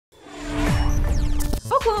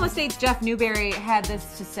Oklahoma State's Jeff Newberry had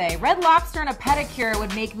this to say: Red Lobster and a pedicure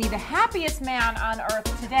would make me the happiest man on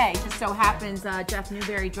earth today. Just so happens Jeff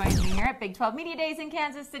Newberry joins me here at Big 12 Media Days in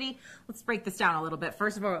Kansas City. Let's break this down a little bit.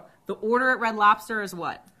 First of all, the order at Red Lobster is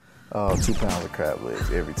what? 2 pounds of crab legs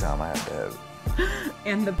every time I have to have it.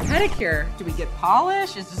 And the pedicure, do we get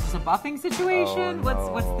polish? Is this just a buffing situation? Oh, no.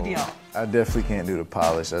 What's the deal? I definitely can't do the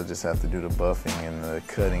polish. I just have to do the buffing and the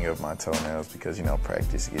cutting of my toenails because, you know,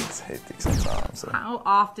 practice gets hectic sometimes. So. How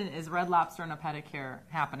often is Red Lobster and a pedicure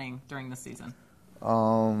happening during the season?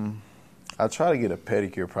 I try to get a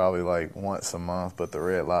pedicure probably like once a month, but the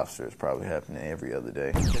Red Lobster is probably happening every other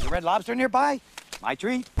day. There's a Red Lobster nearby? My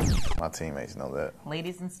treat. My teammates know that.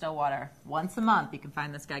 Ladies in Stillwater, once a month you can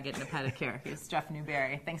find this guy getting a pedicure. Here's Jeff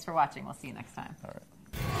Newberry. Thanks for watching. We'll see you next time. All right.